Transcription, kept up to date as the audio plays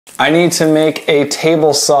I need to make a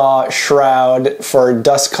table saw shroud for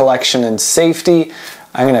dust collection and safety.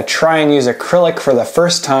 I'm gonna try and use acrylic for the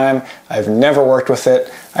first time. I've never worked with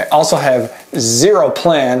it. I also have zero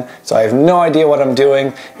plan, so I have no idea what I'm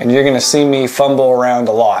doing, and you're gonna see me fumble around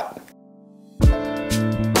a lot.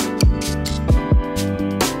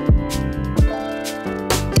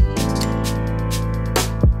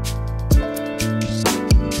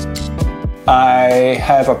 I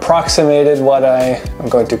have approximated what I am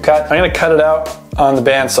going to cut. I'm gonna cut it out on the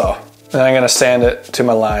bandsaw, then I'm gonna sand it to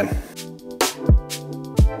my line.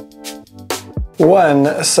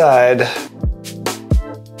 One side.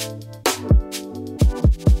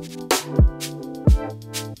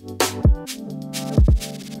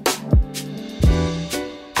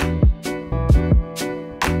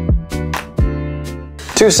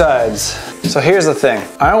 Two sides. So here's the thing.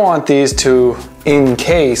 I want these to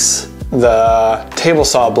encase the table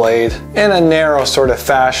saw blade in a narrow sort of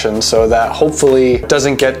fashion so that hopefully it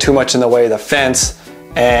doesn't get too much in the way of the fence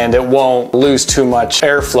and it won't lose too much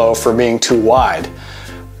airflow for being too wide.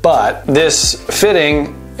 But this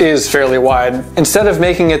fitting is fairly wide. Instead of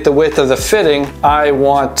making it the width of the fitting, I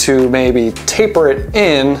want to maybe taper it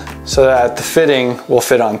in so that the fitting will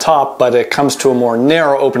fit on top, but it comes to a more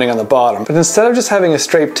narrow opening on the bottom. But instead of just having a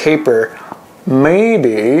straight taper,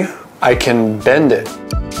 maybe I can bend it.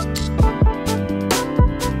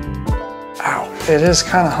 Ow, it is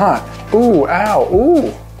kind of hot. Ooh, ow,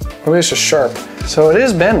 ooh. Maybe it's just sharp. So it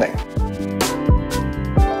is bending.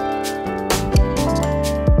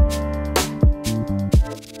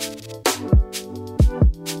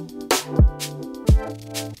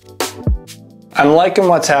 I'm liking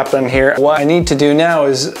what's happening here. What I need to do now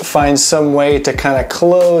is find some way to kind of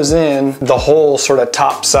close in the whole sort of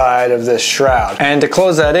top side of this shroud. And to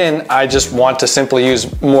close that in, I just want to simply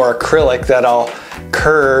use more acrylic that I'll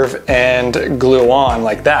curve and glue on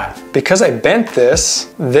like that. Because I bent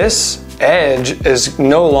this edge is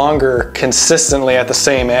no longer consistently at the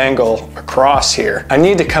same angle across here. I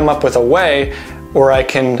need to come up with a way where I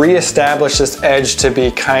can reestablish this edge to be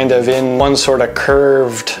kind of in one sort of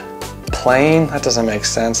curved plane. That doesn't make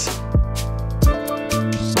sense.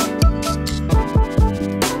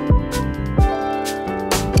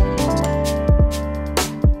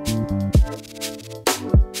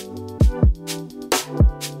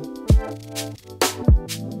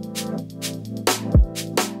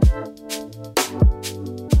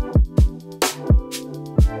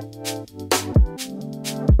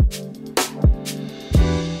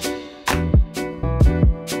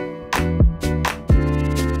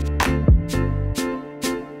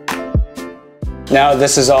 Now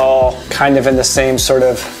this is all kind of in the same sort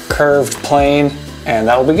of curved plane, and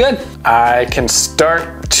that'll be good. I can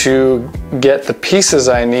start to get the pieces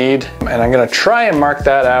I need, and I'm gonna try and mark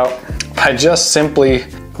that out by just simply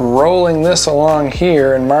rolling this along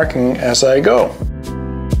here and marking as I go.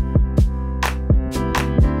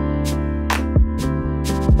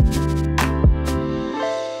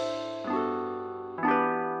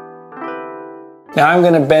 Now I'm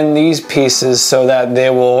going to bend these pieces so that they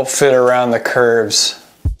will fit around the curves.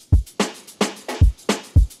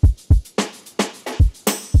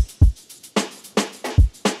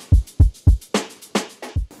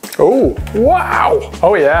 Oh, wow!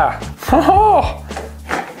 Oh yeah! Oh,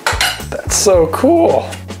 that's so cool!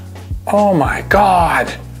 Oh my God!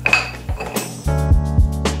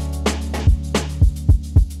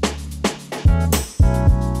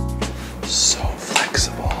 So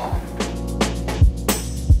flexible.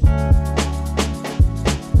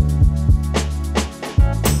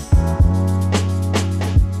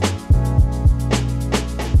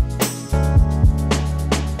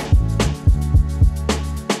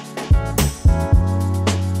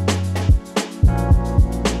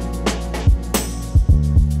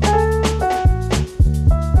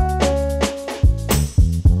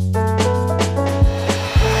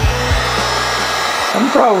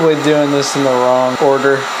 Probably doing this in the wrong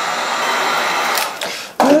order.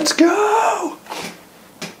 Let's go!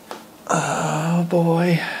 Oh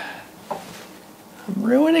boy. I'm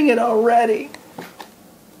ruining it already.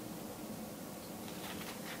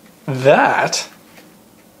 That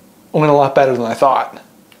went a lot better than I thought.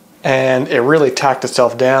 And it really tacked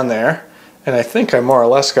itself down there. And I think I more or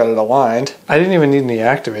less got it aligned. I didn't even need any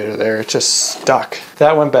activator there, it just stuck.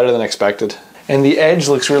 That went better than expected. And the edge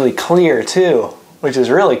looks really clear too, which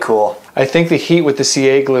is really cool. I think the heat with the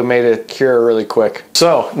CA glue made it cure really quick.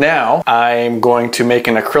 So now I'm going to make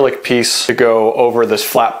an acrylic piece to go over this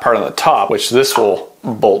flat part on the top, which this will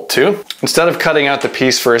bolt to. Instead of cutting out the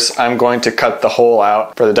piece first, I'm going to cut the hole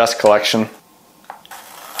out for the dust collection.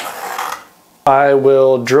 I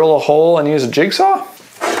will drill a hole and use a jigsaw.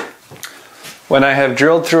 When I have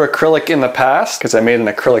drilled through acrylic in the past, because I made an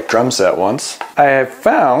acrylic drum set once, I have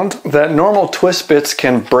found that normal twist bits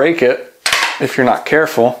can break it if you're not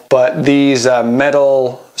careful, but these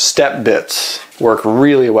metal step bits work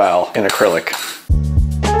really well in acrylic.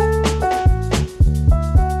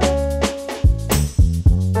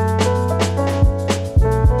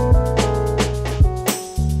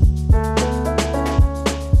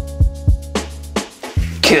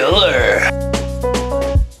 Killer!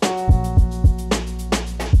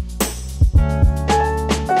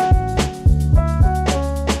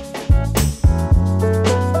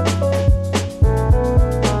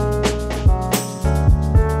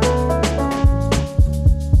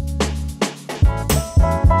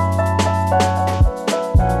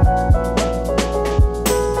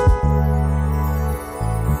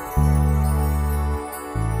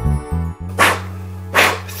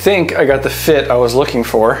 I think I got the fit I was looking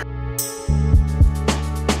for.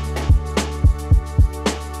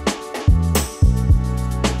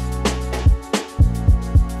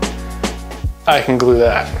 I can glue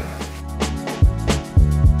that.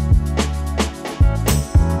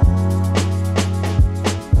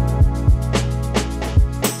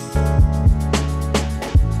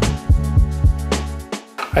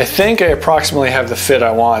 I think I approximately have the fit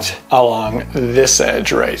I want along this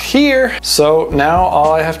edge right here. So now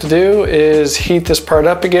all I have to do is heat this part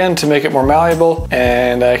up again to make it more malleable,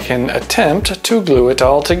 and I can attempt to glue it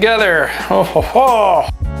all together. Ho ho ho!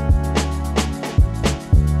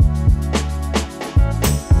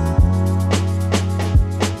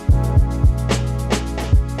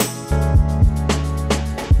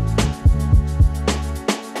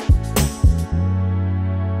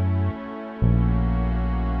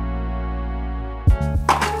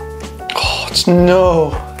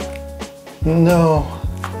 No,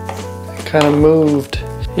 it kind of moved.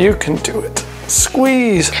 You can do it.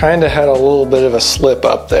 Squeeze. Kind of had a little bit of a slip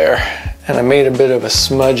up there, and I made a bit of a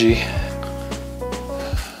smudgy.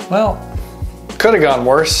 Well, could have gone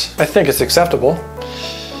worse. I think it's acceptable.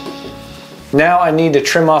 Now I need to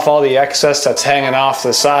trim off all the excess that's hanging off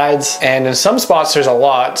the sides, and in some spots there's a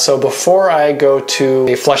lot, so before I go to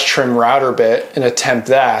a flush trim router bit and attempt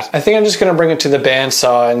that, I think I'm just going to bring it to the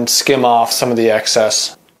bandsaw and skim off some of the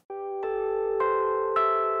excess.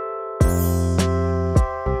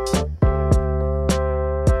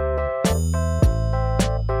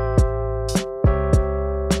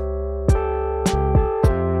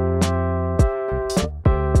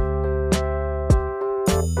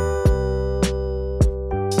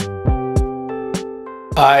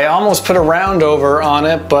 I almost put a round over on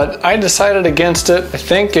it, but I decided against it. I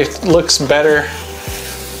think it looks better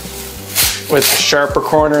with sharper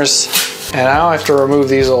corners. And now I have to remove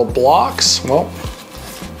these little blocks. Well,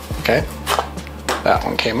 okay. That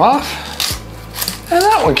one came off. And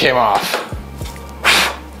that one came off.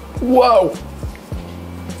 Whoa.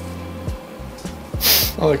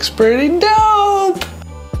 That looks pretty dope.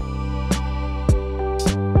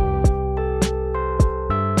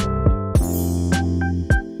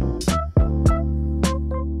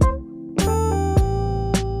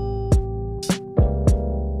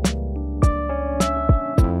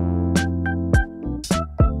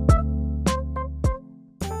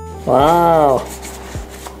 Wow,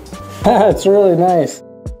 that's really nice.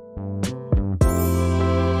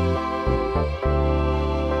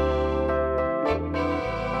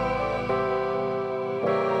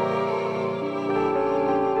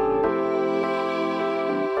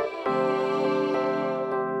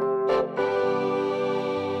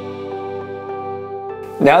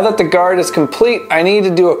 Now that the guard is complete, I need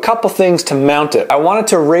to do a couple things to mount it. I want it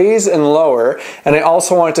to raise and lower, and I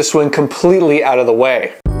also want it to swing completely out of the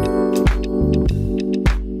way.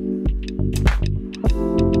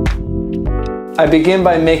 I begin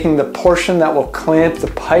by making the portion that will clamp the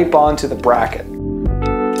pipe onto the bracket.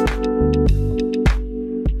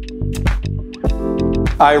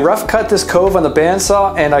 I rough cut this cove on the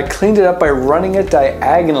bandsaw, and I cleaned it up by running it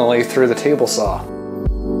diagonally through the table saw.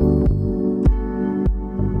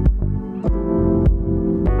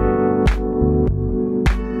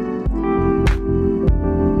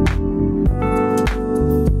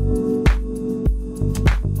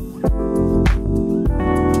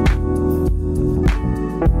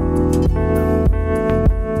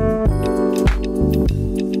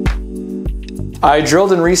 I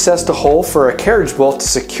drilled and recessed a hole for a carriage bolt to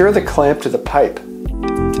secure the clamp to the pipe.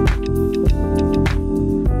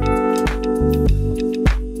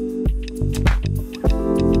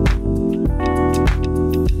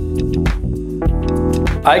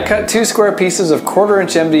 I cut 2 square pieces of 1/4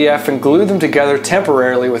 inch MDF and glued them together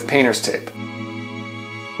temporarily with painter's tape.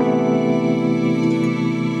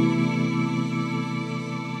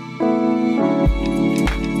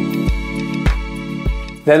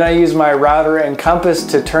 Then I use my router and compass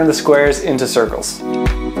to turn the squares into circles.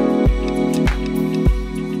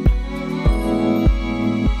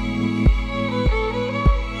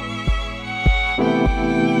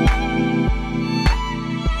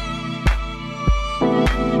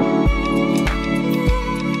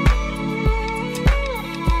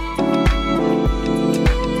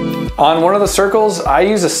 On one of the circles, I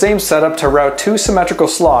use the same setup to route 2 symmetrical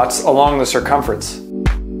slots along the circumference.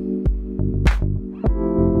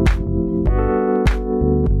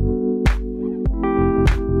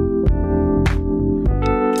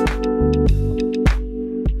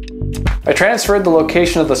 I transferred the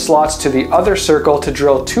location of the slots to the other circle to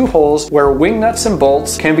drill 2 holes where wing nuts and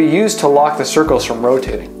bolts can be used to lock the circles from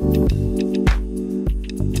rotating.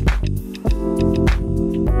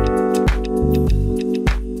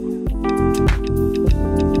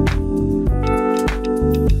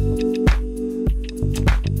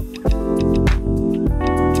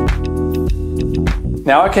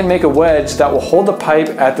 Now I can make a wedge that will hold the pipe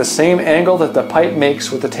at the same angle that the pipe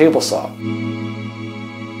makes with the table saw.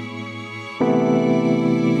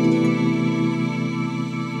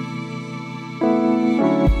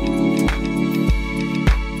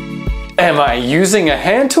 Am I using a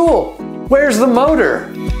hand tool? Where's the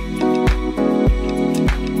motor?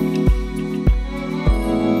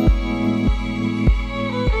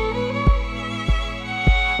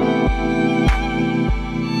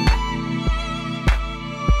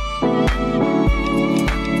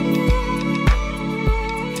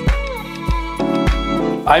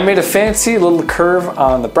 I made a fancy little curve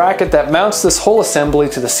on the bracket that mounts this whole assembly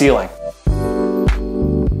to the ceiling.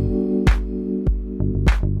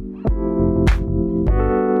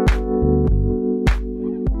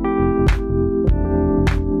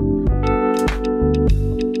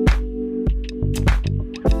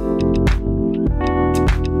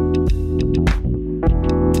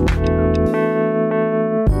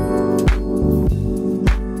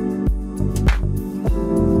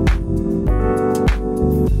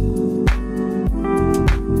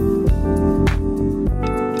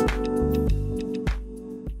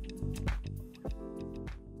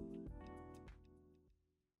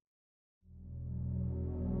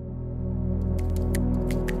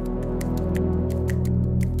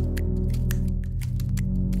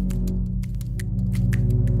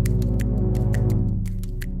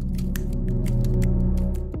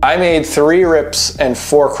 I made 3 rips and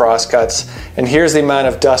 4 crosscuts, and here's the amount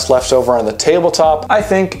of dust left over on the tabletop. I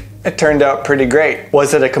think it turned out pretty great.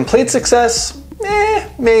 Was it a complete success?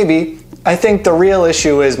 Maybe. I think the real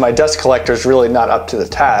issue is my dust collector is really not up to the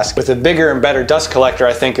task. With a bigger and better dust collector,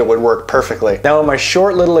 I think it would work perfectly. Now, in my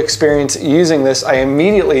short little experience using this, I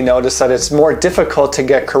immediately noticed that it's more difficult to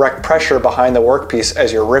get correct pressure behind the workpiece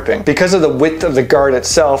as you're ripping. Because of the width of the guard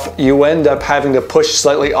itself, you end up having to push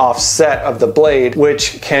slightly offset of the blade,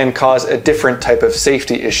 which can cause a different type of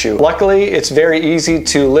safety issue. Luckily, it's very easy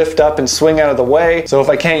to lift up and swing out of the way, so if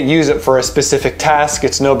I can't use it for a specific task,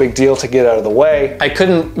 it's no big deal to get out of the way. I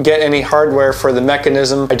couldn't get any hardware for the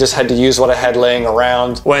mechanism. I just had to use what I had laying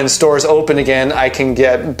around. When stores open again, I can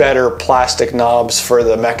get better plastic knobs for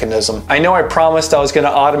the mechanism. I know I promised I was going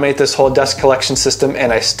to automate this whole dust collection system,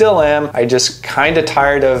 and I still am. I just kind of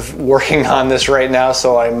tired of working on this right now,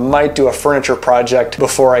 so I might do a furniture project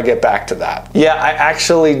before I get back to that. Yeah, I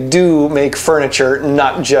actually do make furniture,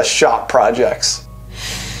 not just shop projects.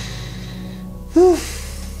 Whew.